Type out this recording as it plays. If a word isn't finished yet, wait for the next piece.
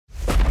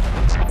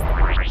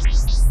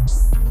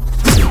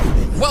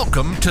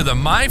Welcome to the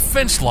My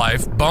Fence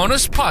Life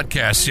bonus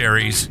podcast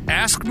series,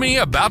 Ask Me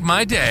About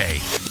My Day,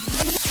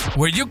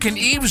 where you can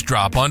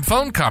eavesdrop on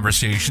phone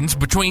conversations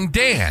between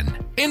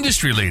Dan,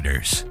 industry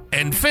leaders,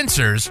 and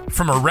fencers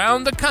from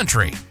around the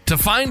country to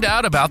find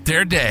out about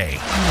their day.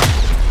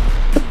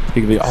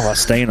 He could be, I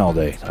stained all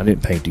day. I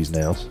didn't paint these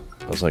nails.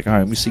 I was like, all right,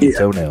 let me see your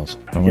toenails.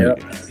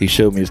 Like, he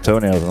showed me his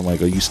toenails, and I'm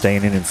like, are you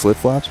staining in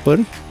flip-flops,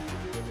 buddy?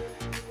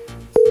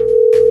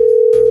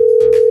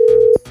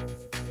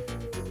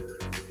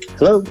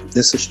 Hello,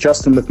 this is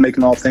Justen with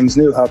Making All Things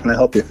New. How can I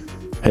help you?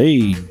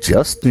 Hey,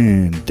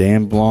 Justen,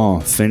 Dan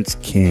Blanc, Fence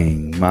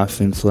King, My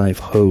Fence Life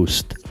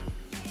host.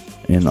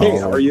 And hey,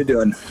 how are you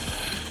doing?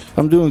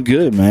 I'm doing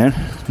good, man.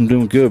 I'm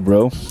doing good,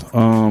 bro.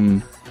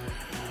 I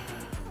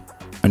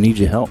need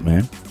your help,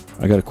 man.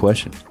 I got a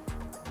question.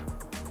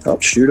 Oh,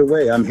 shoot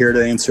away. I'm here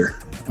to answer.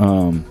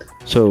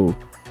 So,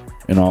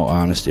 in all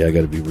honesty, I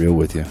got to be real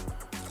with you.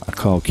 I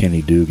called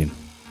Kenny Dugan,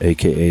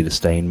 a.k.a. the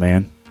Stain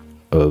Man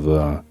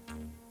of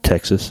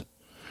Texas.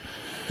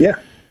 Yeah.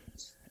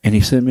 And he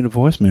sent me the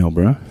voicemail,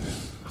 bro.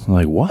 I'm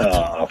like,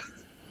 what?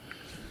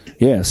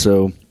 Yeah,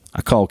 so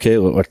I called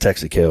Caleb, or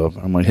texted Caleb.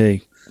 I'm like,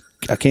 hey,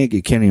 I can't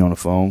get Kenny on the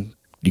phone.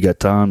 You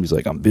got time? He's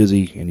like, I'm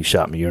busy. And he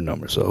shot me your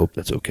number, so I hope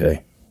that's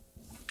okay.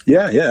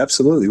 Yeah,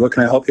 absolutely. What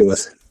can I help you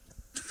with?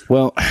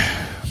 Well,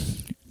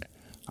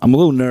 I'm a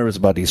little nervous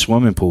about these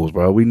swimming pools,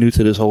 bro. We new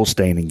to this whole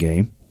staining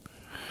game.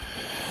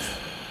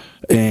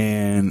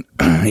 And,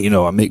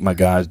 I make my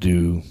guys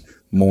do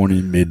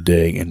morning,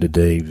 midday, end of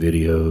day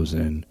videos,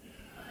 and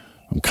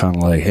I'm kind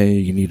of like, hey,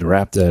 you need to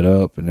wrap that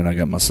up. And then I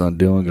got my son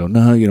Dylan go,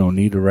 no, you don't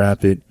need to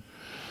wrap it.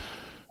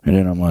 And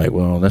then I'm like,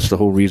 well, that's the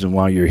whole reason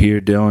why you're here,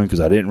 Dylan,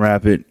 because I didn't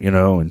wrap it,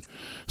 and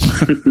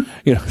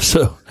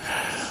so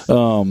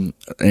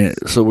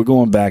we're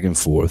going back and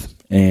forth,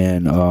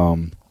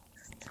 and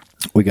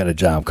we got a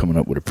job coming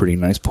up with a pretty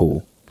nice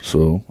pool.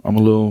 So I'm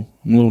a little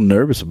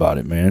nervous about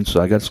it, man.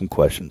 So I got some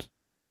questions.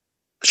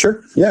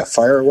 Sure. Yeah,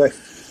 fire away.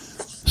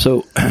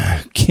 So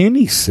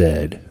Kenny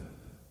said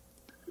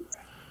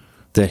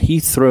that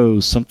he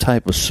throws some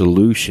type of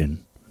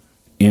solution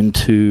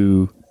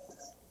into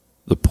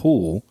the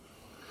pool,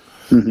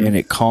 and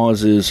it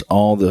causes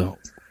all the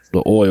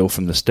oil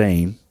from the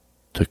stain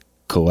to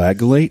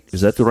coagulate.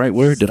 Is that the right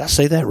word? Did I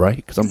say that right?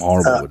 Because I'm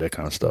horrible with that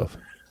kind of stuff.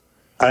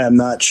 I am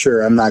not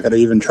sure. I'm not going to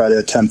even try to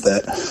attempt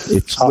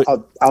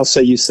that. I'll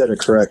say you said it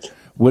correct.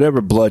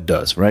 Whatever blood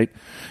does, right?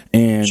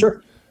 And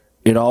sure.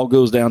 It all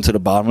goes down to the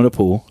bottom of the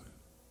pool.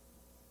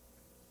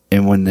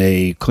 And when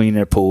they clean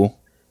their pool,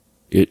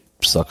 it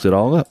sucks it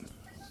all up.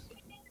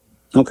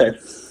 Okay.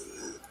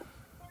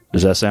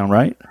 Does that sound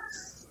right?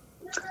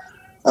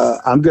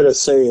 I'm going to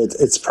say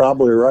it's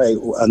probably right.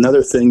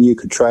 Another thing you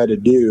could try to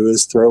do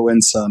is throw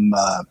in some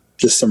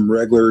just some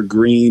regular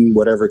green,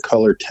 whatever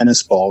color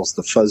tennis balls.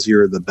 The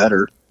fuzzier, the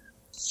better.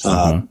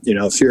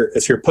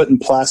 If you're putting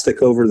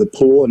plastic over the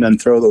pool and then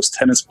throw those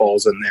tennis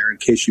balls in there in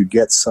case you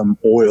get some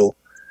oil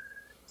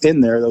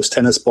in there, those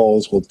tennis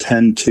balls will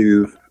tend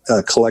to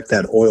collect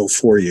that oil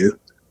for you.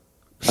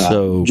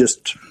 So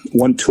just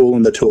one tool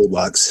in the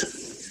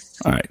toolbox.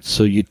 All right.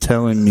 So you're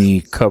telling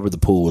me cover the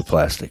pool with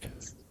plastic,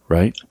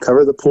 right?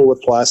 Cover the pool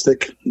with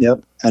plastic.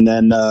 Yep. And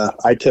then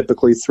I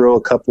typically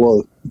throw I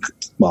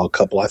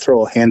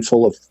throw a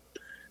handful of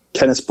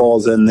tennis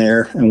balls in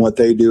there. And what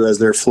they do as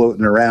they're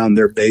floating around,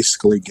 they're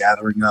basically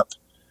gathering up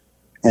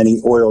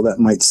any oil that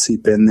might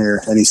seep in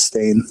there, any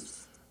stain.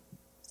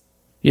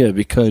 Yeah,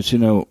 because,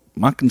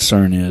 my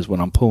concern is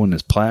when I'm pulling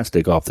this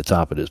plastic off the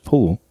top of this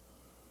pool,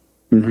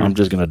 I'm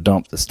just going to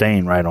dump the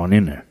stain right on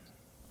in there.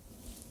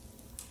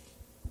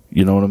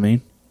 You know what I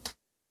mean?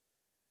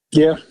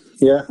 Yeah,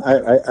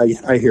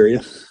 I hear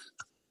you.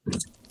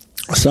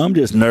 So I'm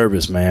just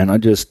nervous, man. I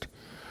just,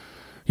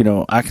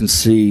 I can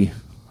see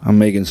I'm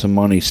making some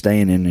money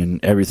staining,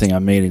 and everything I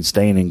made in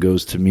staining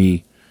goes to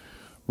me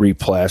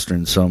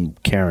replastering some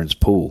Karen's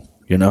pool,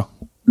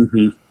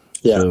 Mm-hmm.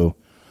 Yeah. So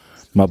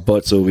my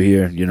butt's over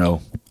here,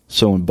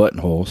 sewing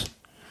buttonholes,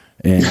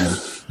 and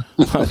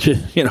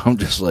I'm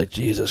just like,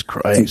 Jesus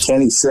Christ. And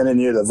Kenny's sending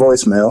you the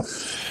voicemail.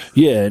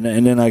 Yeah, and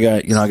then I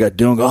got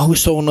Dylan go, we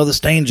saw another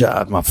stain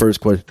job. My first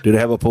question, did it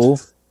have a pool?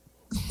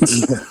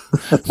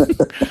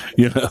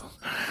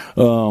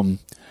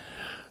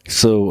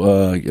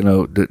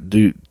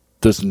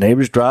 Does the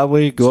neighbor's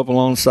driveway go up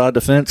alongside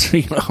the fence?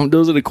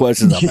 Those are the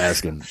questions I'm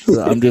asking.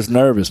 I'm just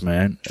nervous,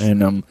 man.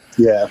 And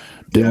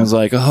Dylan's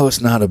like,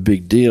 it's not a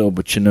big deal,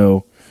 but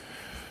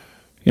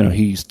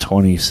he's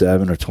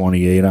 27 or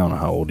 28. I don't know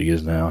how old he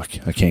is now.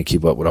 I can't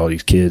keep up with all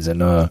these kids.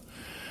 And,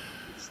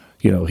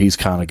 he's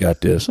kind of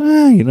got this,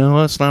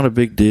 it's not a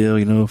big deal.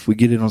 If we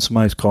get it on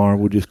somebody's car,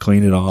 we'll just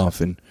clean it off.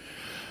 And,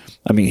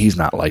 I mean, he's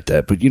not like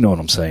that, but you know what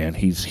I'm saying.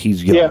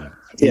 He's young. Yeah.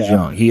 He's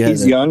young.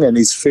 He's young and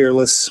he's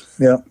fearless.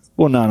 Yeah.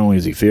 Well, not only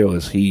is he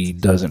fearless, he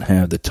doesn't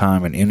have the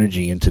time and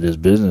energy into this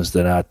business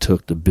that I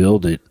took to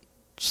build it.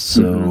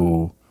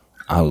 So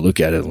I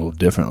look at it a little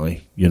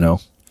differently, Yeah.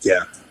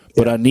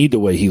 But I need the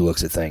way he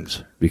looks at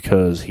things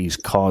because he's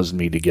caused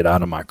me to get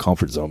out of my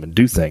comfort zone and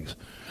do things.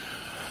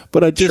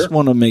 But I just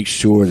want to make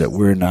sure that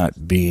we're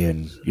not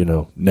being,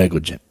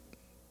 negligent.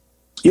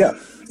 Yeah.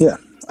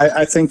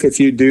 I think if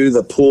you do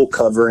the pool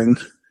covering,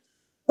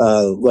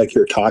 like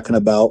you're talking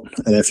about,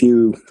 and if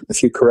you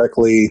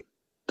correctly,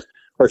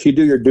 or if you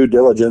do your due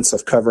diligence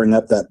of covering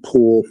up that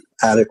pool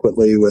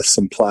adequately with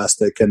some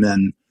plastic, and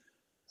then,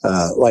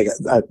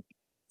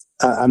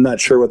 I'm not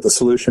sure what the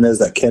solution is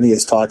that Kenny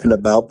is talking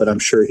about, but I'm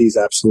sure he's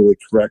absolutely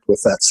correct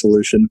with that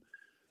solution.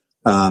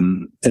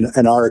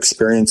 In our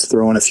experience,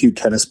 throwing a few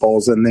tennis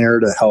balls in there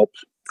to help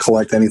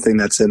collect anything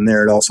that's in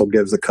there, it also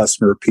gives the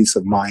customer peace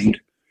of mind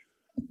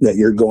that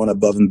you're going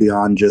above and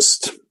beyond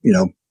just,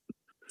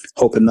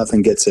 hoping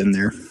nothing gets in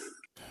there.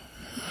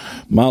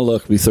 My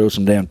luck, we throw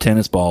some damn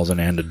tennis balls in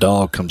there, and the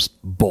dog comes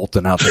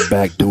bolting out the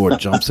back door,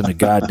 jumps in the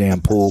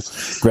goddamn pool,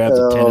 grabs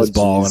a tennis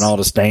ball, and all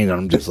the stains on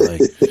them. Just like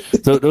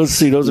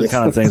those are the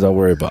kind of things I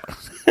worry about.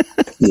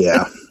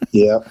 Yeah.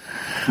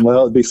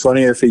 Well, it'd be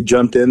funny if he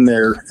jumped in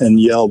there and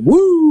yelled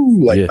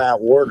 "woo" like Matt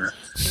Warner.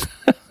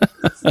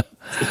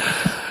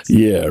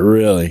 Yeah,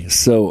 really.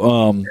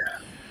 So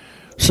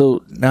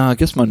now I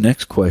guess my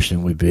next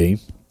question would be,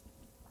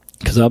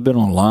 because I've been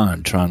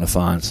online trying to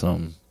find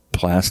some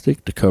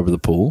plastic to cover the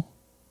pool.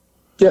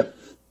 Yep.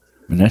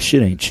 And that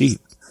shit ain't cheap.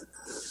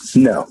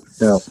 No.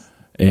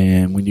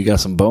 And when you got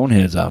some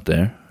boneheads out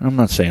there, I'm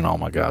not saying all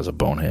my guys are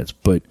boneheads,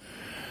 but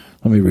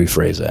let me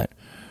rephrase that.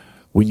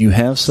 When you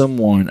have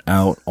someone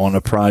out on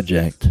a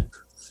project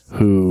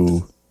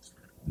who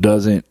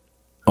doesn't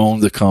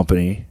own the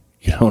company,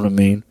 you know what I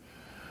mean?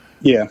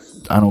 Yeah.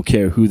 I don't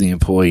care who the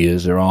employee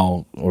is, they're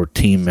all, or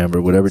team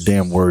member, whatever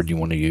damn word you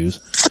want to use.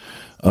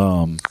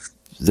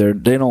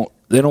 They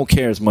don't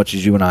care as much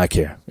as you and I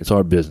care. It's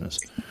our business.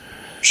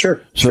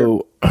 Sure.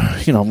 So,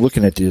 I'm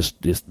looking at this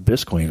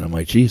Bisqueen. I'm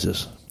like,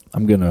 Jesus,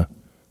 I'm going to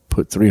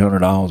put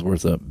 $300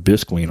 worth of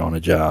Bisqueen on a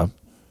job,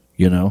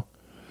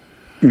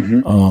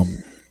 Mm-hmm.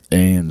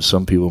 And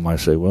some people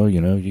might say, well,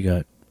 you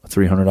got a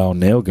 $300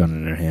 nail gun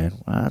in their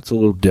hand. Well, that's a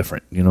little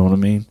different. You know what I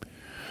mean?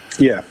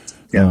 Yeah.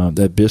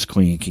 That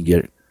Bisqueen can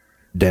get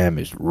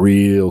damaged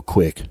real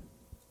quick,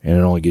 and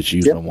it only gets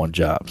used on one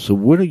job. So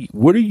what are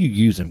you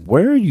using?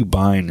 Where are you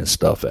buying this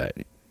stuff at?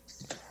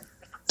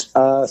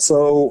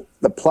 So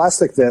the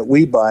plastic that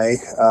we buy,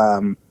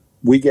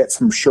 we get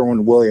from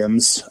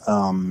Sherwin-Williams,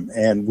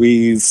 and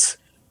we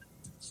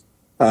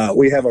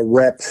have a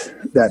rep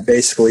that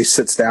basically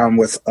sits down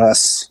with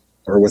us,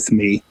 or with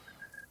me.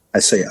 I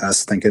say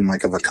us thinking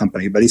like of a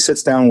company, but he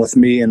sits down with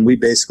me and we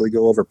basically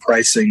go over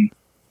pricing,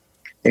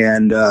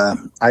 and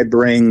I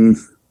bring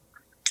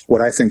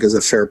what I think is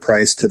a fair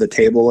price to the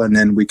table, and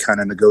then we kind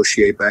of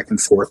negotiate back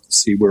and forth to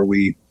see where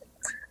we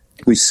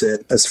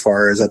sit as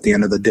far as at the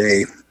end of the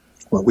day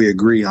what we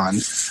agree on.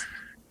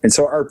 And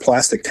so our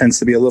plastic tends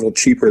to be a little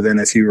cheaper than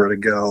if you were to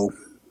go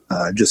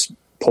just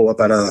pull up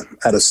at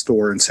a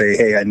store and say,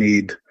 hey, I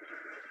need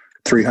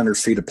 300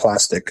 feet of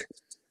plastic.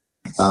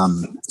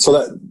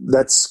 So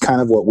that's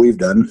kind of what we've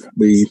done.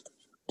 We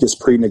just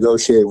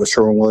pre-negotiate with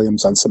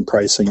Sherwin-Williams on some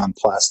pricing on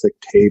plastic,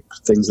 tape,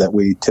 things that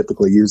we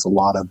typically use a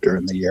lot of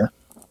during the year.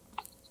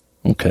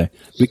 Okay.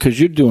 Because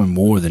you're doing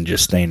more than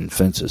just staining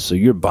fences. So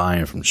you're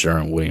buying from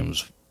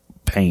Sherwin-Williams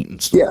paint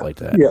and stuff like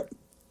that.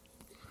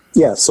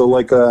 Yeah. So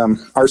like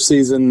our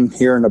season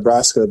here in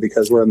Nebraska,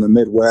 because we're in the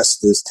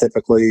Midwest, is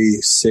typically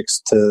 6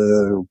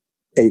 to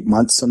 8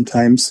 months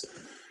sometimes.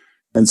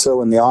 And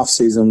so in the off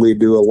season, we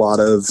do a lot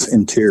of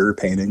interior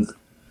painting.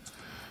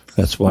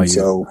 That's why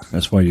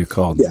you're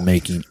called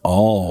Making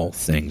All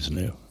Things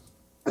New.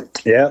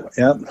 Yeah.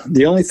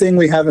 The only thing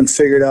we haven't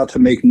figured out to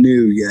make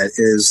new yet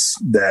is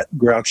that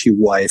grouchy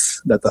wife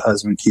that the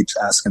husband keeps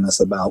asking us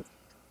about.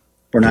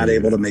 We're not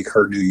able to make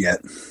her new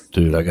yet.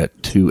 Dude, I got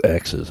 2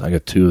 X's. I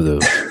got 2 of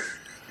those.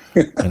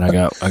 And I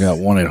got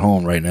one at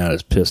home right now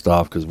that's pissed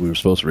off because we were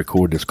supposed to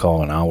record this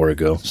call an hour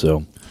ago.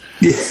 So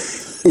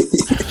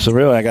so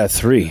really, I got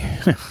 3.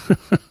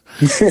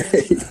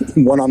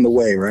 One on the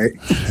way, right?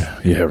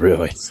 Yeah,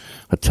 really.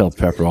 I tell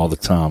Pepper all the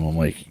time, I'm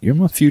like, you're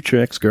my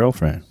future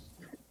ex-girlfriend.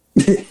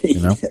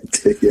 You know?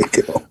 There you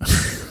go.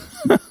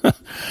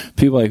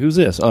 People are like, who's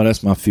this? Oh,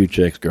 that's my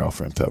future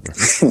ex-girlfriend, Pepper.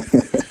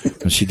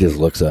 And she just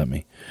looks at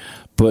me.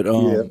 But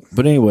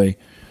anyway,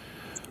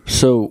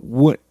 so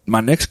what?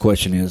 My next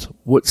question is,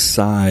 what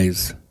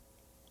size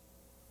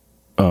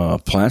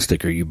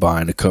plastic are you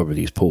buying to cover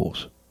these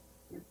pools?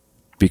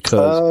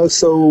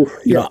 Because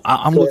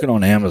I'm looking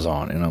on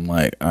Amazon and I'm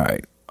like, all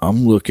right,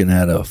 I'm looking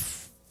at a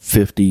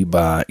 50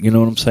 by, you know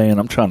what I'm saying?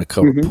 I'm trying to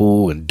cover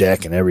pool and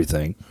deck and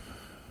everything.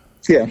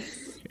 Yeah.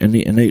 And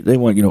they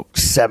want,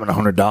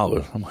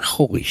 $700. I'm like,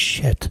 holy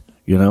shit,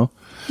 Well,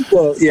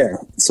 yeah.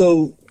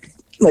 So,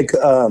 like,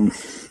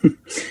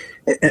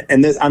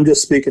 and this, I'm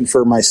just speaking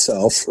for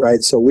myself,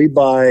 right? So we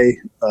buy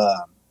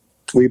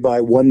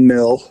 1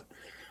 mil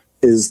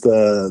is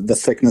the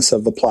thickness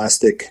of the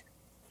plastic,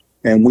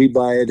 and we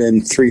buy it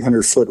in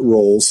 300-foot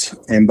rolls.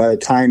 And by the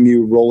time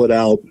you roll it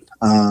out,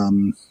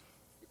 I'm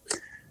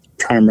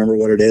trying to remember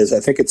what it is.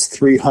 I think it's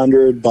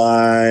 300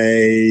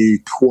 by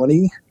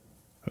 20.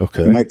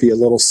 Okay. It might be a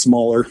little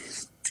smaller.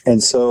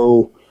 And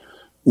so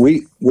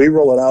we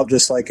roll it out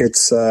just like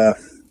it's.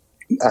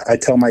 I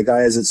tell my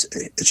guys it's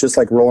just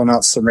like rolling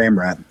out saran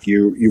wrap.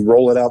 You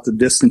roll it out the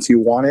distance you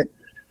want it.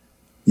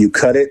 You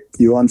cut it.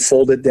 You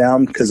unfold it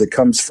down because it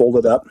comes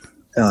folded up.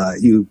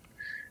 You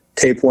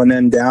tape one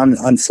end down,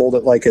 unfold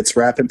it like it's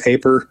wrapping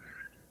paper.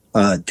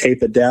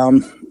 Tape it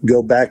down.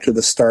 Go back to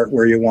the start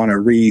where you want to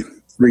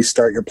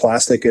restart your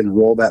plastic and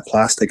roll that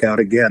plastic out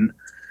again.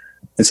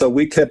 And so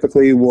we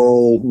typically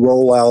will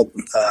roll out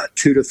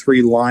 2 to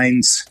 3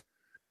 lines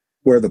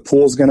where the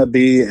pool's going to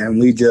be, and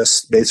we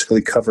just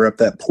basically cover up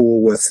that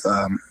pool with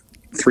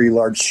 3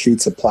 large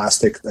sheets of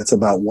plastic that's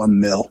about 1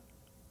 mil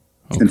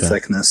in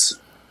thickness.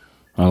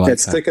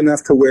 It's thick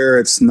enough to where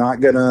it's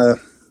not going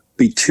to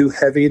be too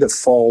heavy to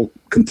fall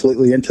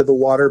completely into the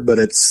water, but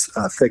it's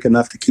thick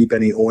enough to keep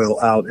any oil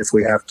out if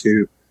we have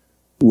to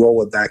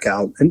roll it back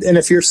out. And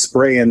if you're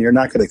spraying, you're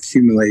not going to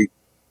accumulate,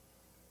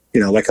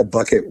 like a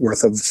bucket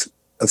worth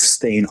of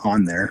stain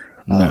on there.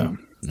 No.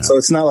 So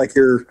it's not like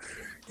you're,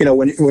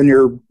 when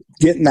you're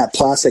getting that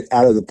plastic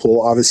out of the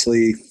pool,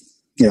 obviously,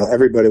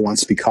 everybody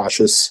wants to be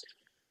cautious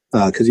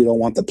because you don't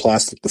want the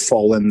plastic to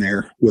fall in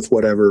there with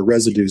whatever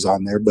residues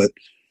on there. But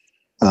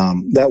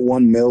that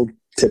 1 mil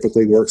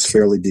typically works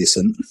fairly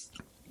decent.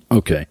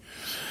 Okay.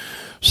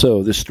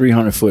 So this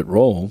 300-foot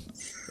roll,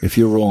 if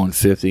you're rolling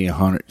 50,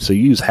 100, so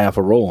you use half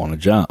a roll on a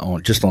job,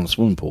 just on a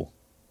swimming pool.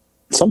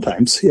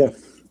 Sometimes, yeah.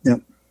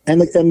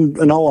 And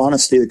in all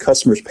honesty, the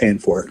customer's paying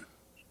for it.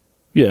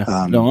 Yeah,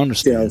 I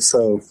understand.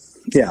 So,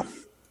 yeah.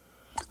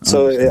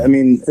 So,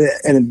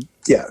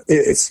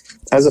 it's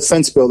as a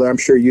fence builder, I'm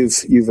sure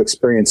you've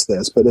experienced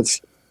this, but if,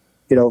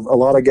 a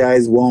lot of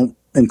guys won't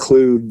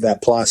include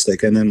that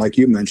plastic. And then, like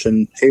you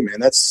mentioned, hey man,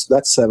 that's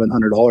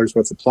 $700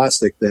 worth of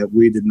plastic that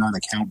we did not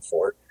account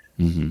for.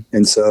 Mm-hmm.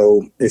 And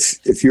so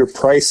if you're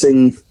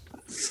pricing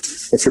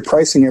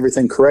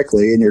everything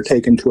correctly and you're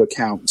taking into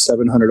account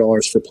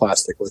 $700 for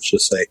plastic, let's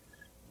just say,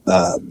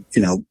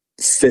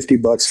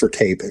 $50 for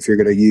tape, if you're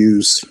going to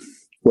use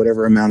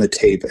whatever amount of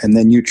tape, and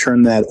then you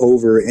turn that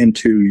over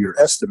into your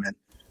estimate.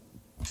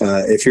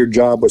 If your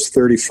job was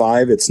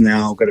 35, it's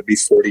now going to be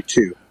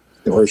 42.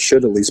 Or it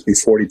should at least be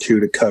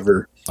 42 to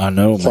cover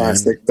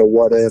plastic, man. The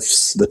what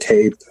ifs, the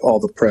tape, all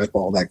the prep,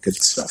 all that good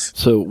stuff.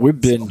 So we're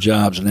bidding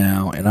jobs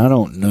now, and I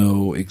don't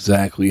know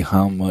exactly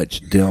how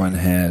much Dylan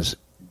has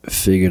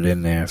figured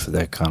in there for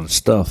that kind of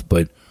stuff,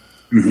 but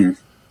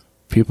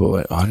people are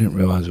like, I didn't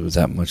realize it was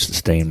that much to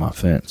stain my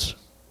fence.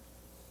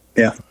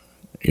 Yeah.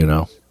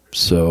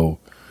 So,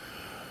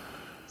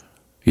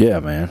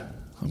 yeah, man.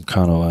 I'm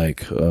kind of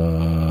like,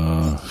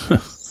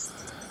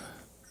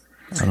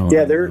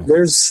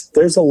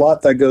 there's a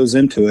lot that goes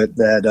into it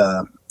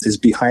that is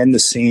behind the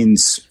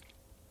scenes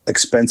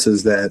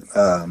expenses that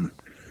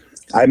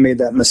I made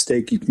that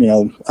mistake,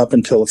 up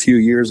until a few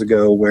years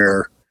ago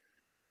where,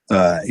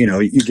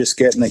 you just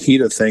get in the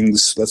heat of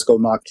things. Let's go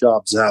knock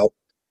jobs out,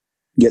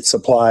 get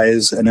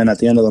supplies. And then at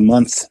the end of the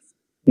month,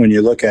 when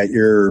you look at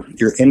your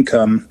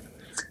income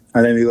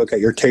and then you look at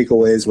your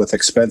takeaways with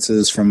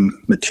expenses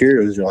from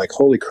materials, you're like,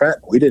 holy crap,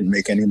 we didn't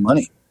make any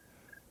money.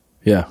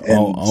 Yeah,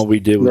 all we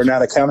did was... We're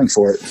not accounting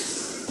for it.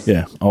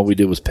 Yeah, all we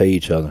did was pay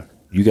each other.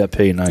 You got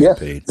paid and I got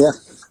paid. Yeah.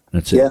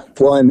 That's it. Yeah,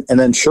 well, and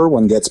then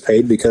Sherwin gets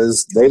paid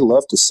because they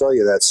love to sell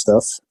you that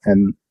stuff,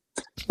 and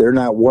they're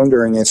not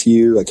wondering if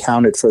you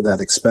accounted for that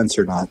expense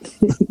or not.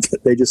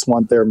 They just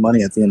want their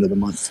money at the end of the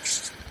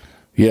month.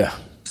 Yeah.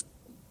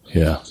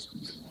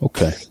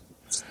 Okay.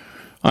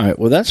 All right,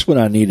 well, that's what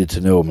I needed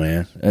to know,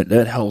 man.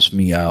 That helps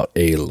me out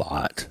a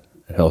lot.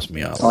 It helps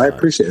me out a lot. I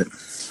appreciate it.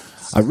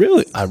 I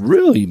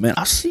really, man,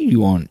 I see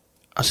you all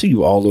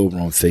over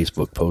on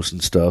Facebook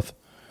posting stuff.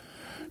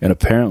 And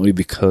apparently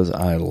because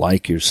I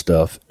like your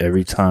stuff,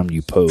 every time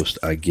you post,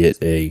 I get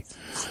a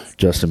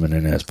Justen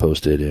Meneses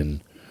posted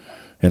and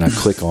I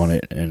click on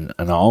it and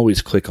I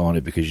always click on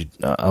it because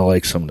I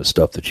like some of the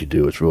stuff that you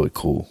do. It's really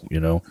cool,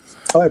 Oh,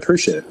 I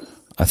appreciate it.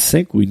 I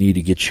think we need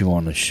to get you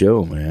on the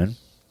show, man.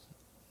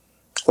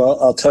 Well,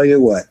 I'll tell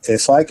you what,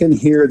 if I can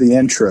hear the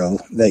intro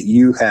that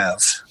you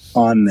have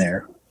on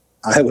there,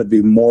 I would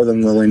be more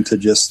than willing to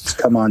just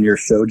come on your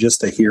show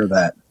just to hear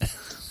that.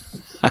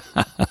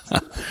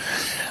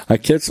 I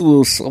catch a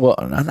little, well,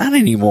 not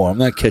anymore. I'm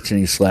not catching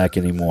any slack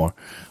anymore.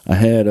 I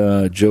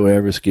had Joe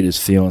Everest get his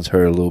feelings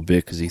hurt a little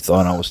bit because he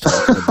thought I was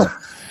talking about.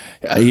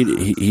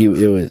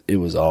 It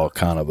was all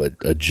kind of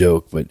a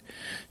joke, but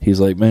he's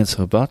like, man,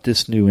 so about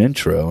this new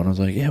intro, and I was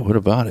like, yeah, what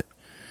about it?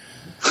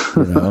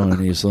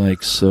 And he's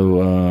like,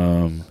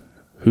 so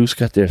who's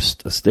got a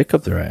stick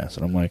up their ass?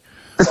 And I'm like,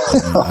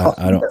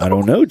 I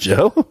don't know,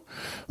 Joe.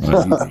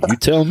 You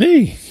tell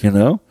me,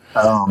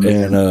 Oh,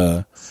 man.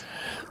 And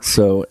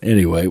so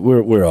anyway,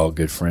 we're all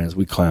good friends.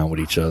 We clown with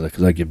each other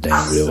because I give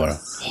Dan Wheeler a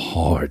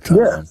hard time.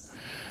 Yeah.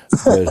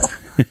 But,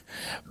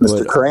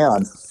 Mr.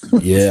 Crayon.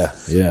 Yeah.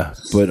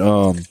 But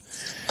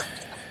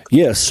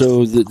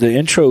so the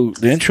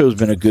intro's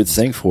been a good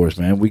thing for us,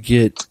 man.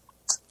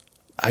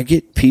 I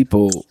get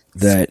people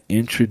that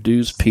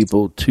introduce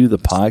people to the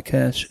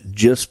podcast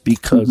just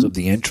because of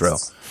the intro.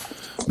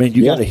 Man,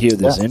 you got to hear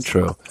this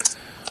intro.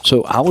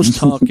 So I was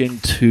talking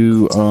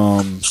to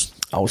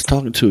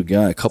a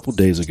guy a couple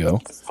days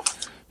ago.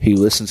 He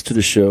listens to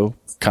the show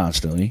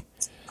constantly,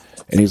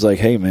 and he's like,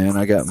 "Hey, man,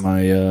 I got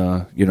my,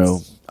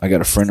 I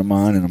got a friend of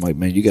mine," and I'm like,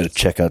 "Man, you got to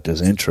check out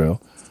this intro."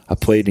 I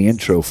played the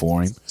intro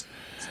for him.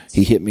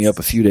 He hit me up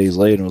a few days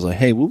later and was like,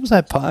 "Hey, what was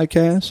that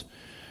podcast?"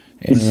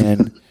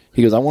 And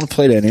he goes, "I want to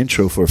play that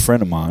intro for a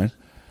friend of mine."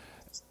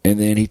 And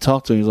then he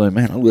talked to me. He's like,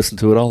 "Man, I listen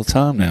to it all the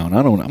time now, and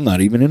I'm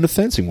not even in the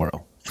fencing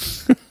world."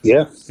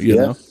 Yeah, you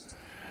know?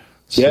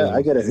 So,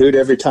 I get a hoot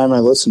every time I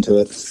listen to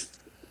it.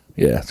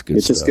 Yeah, it's good.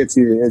 It just gets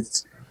you.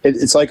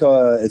 It's like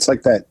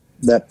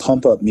that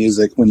pump up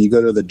music when you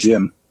go to the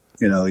gym.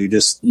 You know, you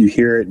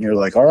hear it and you're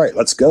like, all right,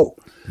 let's go.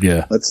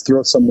 Yeah, let's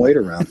throw some weight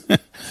around.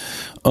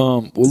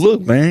 Well,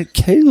 look, man,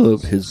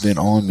 Caleb has been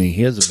on me.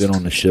 He hasn't been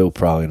on the show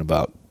probably in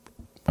about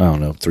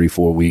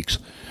 3-4 weeks.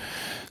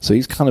 So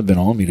he's kind of been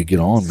on me to get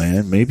on,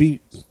 man. Maybe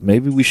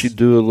we should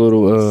do a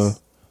little a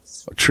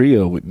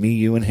trio with me,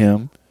 you, and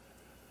him.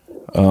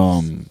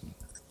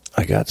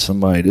 I got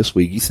somebody this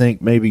week. You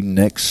think maybe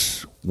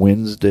next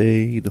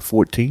Wednesday, the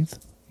 14th,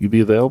 you'd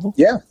be available?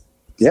 Yeah,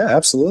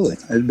 absolutely.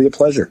 It'd be a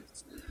pleasure.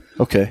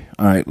 Okay,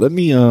 all right. Let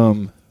me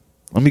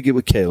get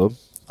with Caleb.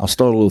 I'll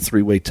start a little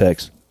 3-way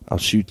text. I'll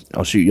shoot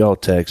y'all a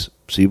text.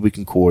 See if we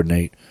can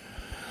coordinate.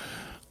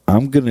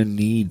 I'm gonna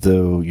need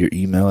though your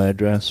email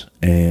address,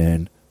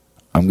 and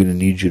I'm gonna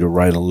need you to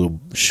write a little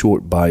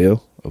short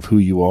bio of who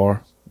you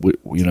are.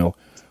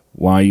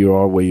 Why you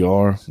are where you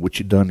are, what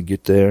you done to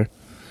get there.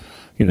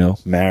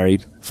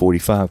 Married,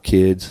 45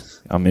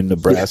 kids. I'm in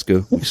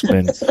Nebraska. We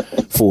spend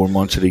 4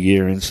 months of the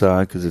year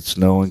inside because it's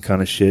snowing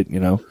kind of shit,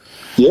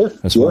 Yeah.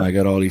 That's why I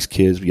got all these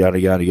kids, yada,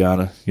 yada,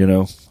 yada.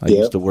 I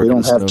used to work we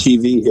don't have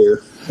TV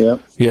here. Yeah.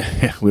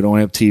 Yeah, we don't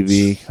have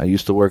TV. I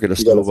used to work at a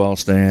snowball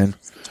stand.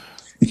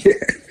 Yeah.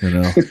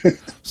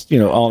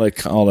 All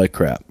that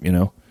crap,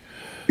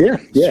 Yeah,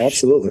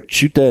 absolutely.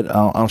 Shoot that.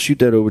 I'll shoot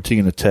that over to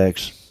you in a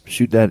text.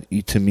 Shoot that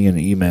to me in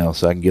an email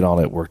so I can get all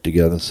that work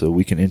together so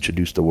we can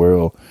introduce the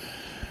world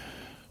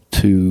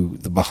to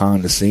the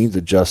behind the scenes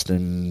of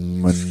Justen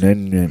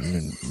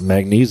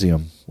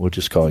Magnesium. We'll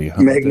just call you.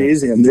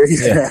 Magnesium. There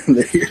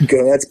you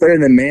go. That's better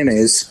than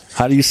mayonnaise.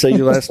 How do you say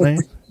your last name?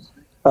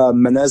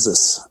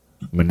 Meneses.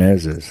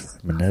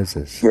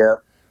 Meneses. Yeah.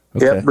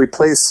 Okay. Yeah.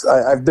 Replace.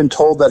 I've been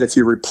told that if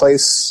you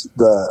replace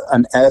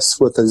an S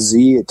with a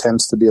Z, it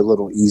tends to be a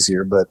little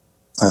easier. But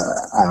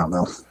I don't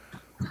know.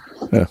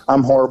 Yeah.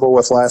 I'm horrible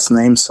with last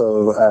names,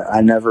 so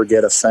I never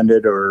get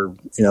offended or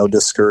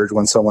discouraged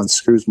when someone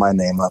screws my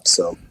name up.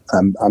 So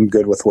I'm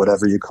good with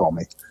whatever you call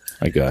me.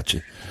 I got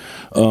you.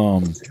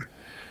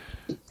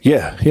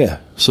 Yeah.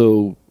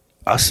 So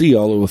I see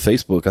all over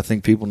Facebook. I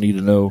think people need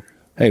to know,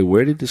 hey,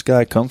 where did this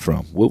guy come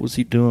from? What was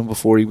he doing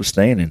before he was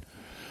staining?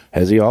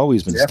 Has he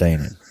always been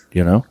staining?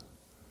 Yeah.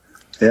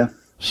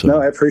 So,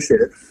 no, I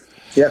appreciate it.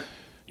 Yeah.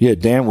 Yeah,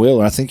 Dan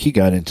Wheeler, I think he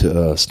got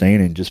into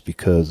staining just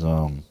because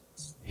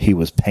he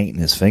was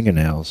painting his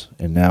fingernails,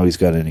 and now he's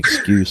got an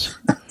excuse.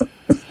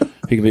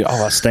 He can be,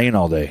 I stain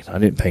all day. I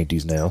didn't paint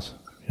these nails,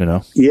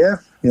 Yeah.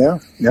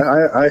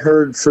 I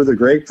heard through the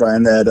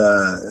grapevine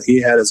that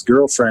he had his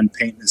girlfriend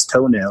painting his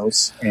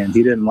toenails, and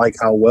he didn't like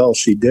how well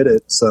she did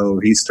it, so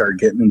he started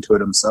getting into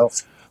it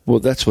himself. Well,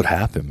 that's what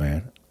happened,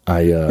 man.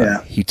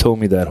 He told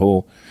me that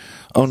whole,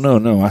 oh,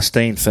 no, I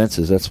stained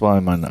fences. That's why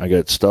I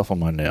got stuff on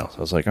my nails.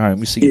 I was like, all right, let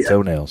me see your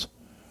toenails.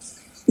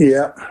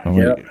 Yeah.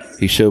 Like,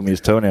 he showed me his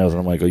toenails, and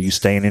I'm like, are you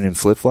staining in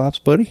flip-flops,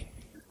 buddy?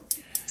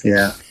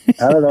 Yeah.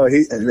 I don't know.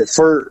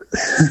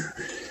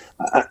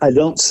 I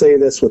don't say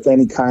this with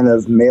any kind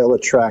of male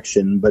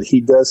attraction, but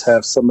he does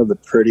have some of the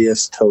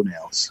prettiest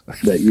toenails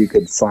that you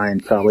could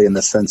find probably in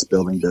the fence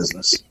building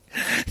business.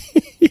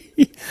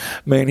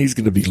 Man, he's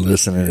going to be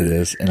listening to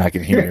this, and I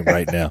can hear him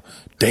right now.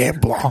 Dan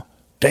Blanc.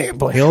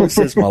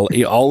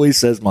 He always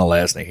says my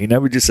last name. He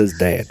never just says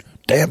Dan.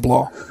 Dan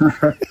Blanc.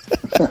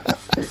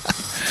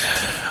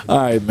 All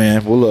right,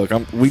 man. Well, look,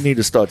 we need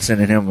to start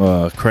sending him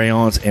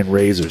crayons and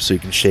razors so he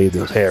can shave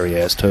those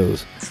hairy-ass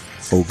toes.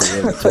 Oh,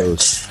 gorilla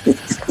toes.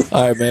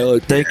 All right, man.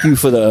 Look, thank you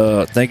for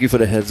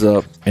the heads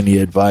up and the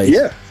advice.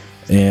 Yeah.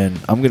 And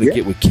I'm going to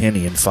get with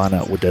Kenny and find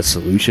out what that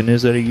solution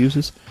is that he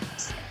uses.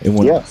 And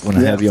when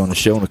I have you on the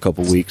show in a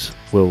couple weeks,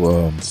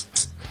 we'll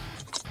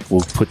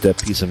put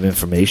that piece of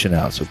information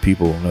out so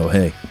people will know,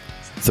 hey,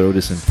 throw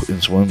this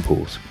in swimming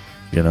pools,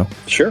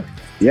 Sure.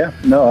 Yeah.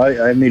 No,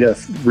 I need to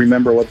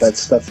remember what that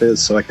stuff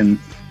is so I can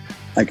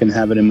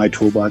have it in my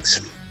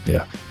toolbox.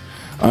 Yeah.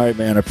 All right,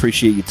 man. I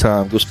appreciate your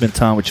time. Go spend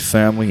time with your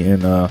family,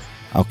 and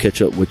I'll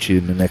catch up with you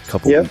in the next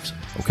couple weeks.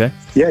 Okay?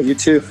 Yeah, you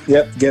too.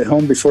 Yep. Get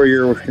home before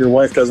your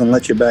wife doesn't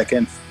let you back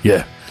in.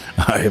 Yeah.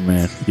 All right,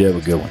 man. You have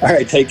a good one. All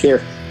right. Take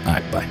care. All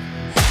right. Bye.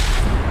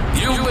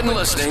 You've been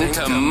listening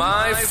to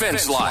My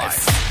Fence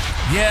Life.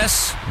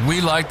 Yes,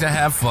 we like to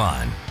have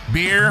fun.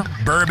 Beer,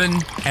 bourbon,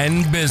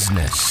 and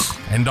business.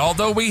 And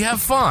although we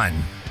have fun,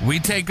 we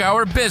take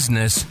our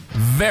business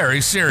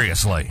very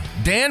seriously.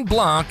 Dan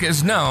Blanc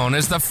is known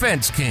as the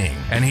Fence King,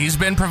 and he's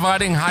been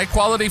providing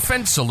high-quality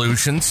fence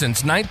solutions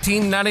since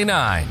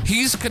 1999.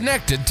 He's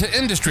connected to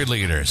industry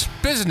leaders,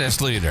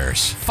 business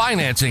leaders,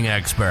 financing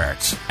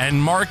experts,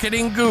 and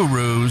marketing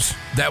gurus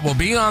that will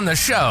be on the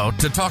show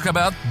to talk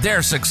about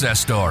their success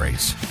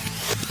stories.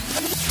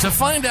 To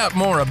find out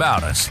more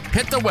about us,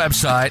 hit the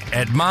website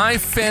at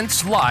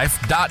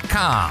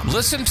myfencelife.com.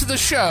 Listen to the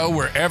show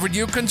wherever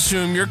you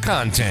consume your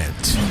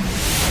content.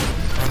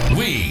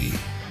 We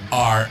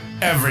are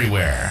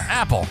everywhere.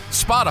 Apple,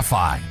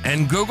 Spotify,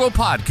 and Google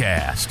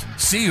Podcast.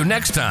 See you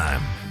next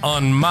time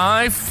on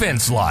My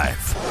Fence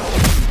Life.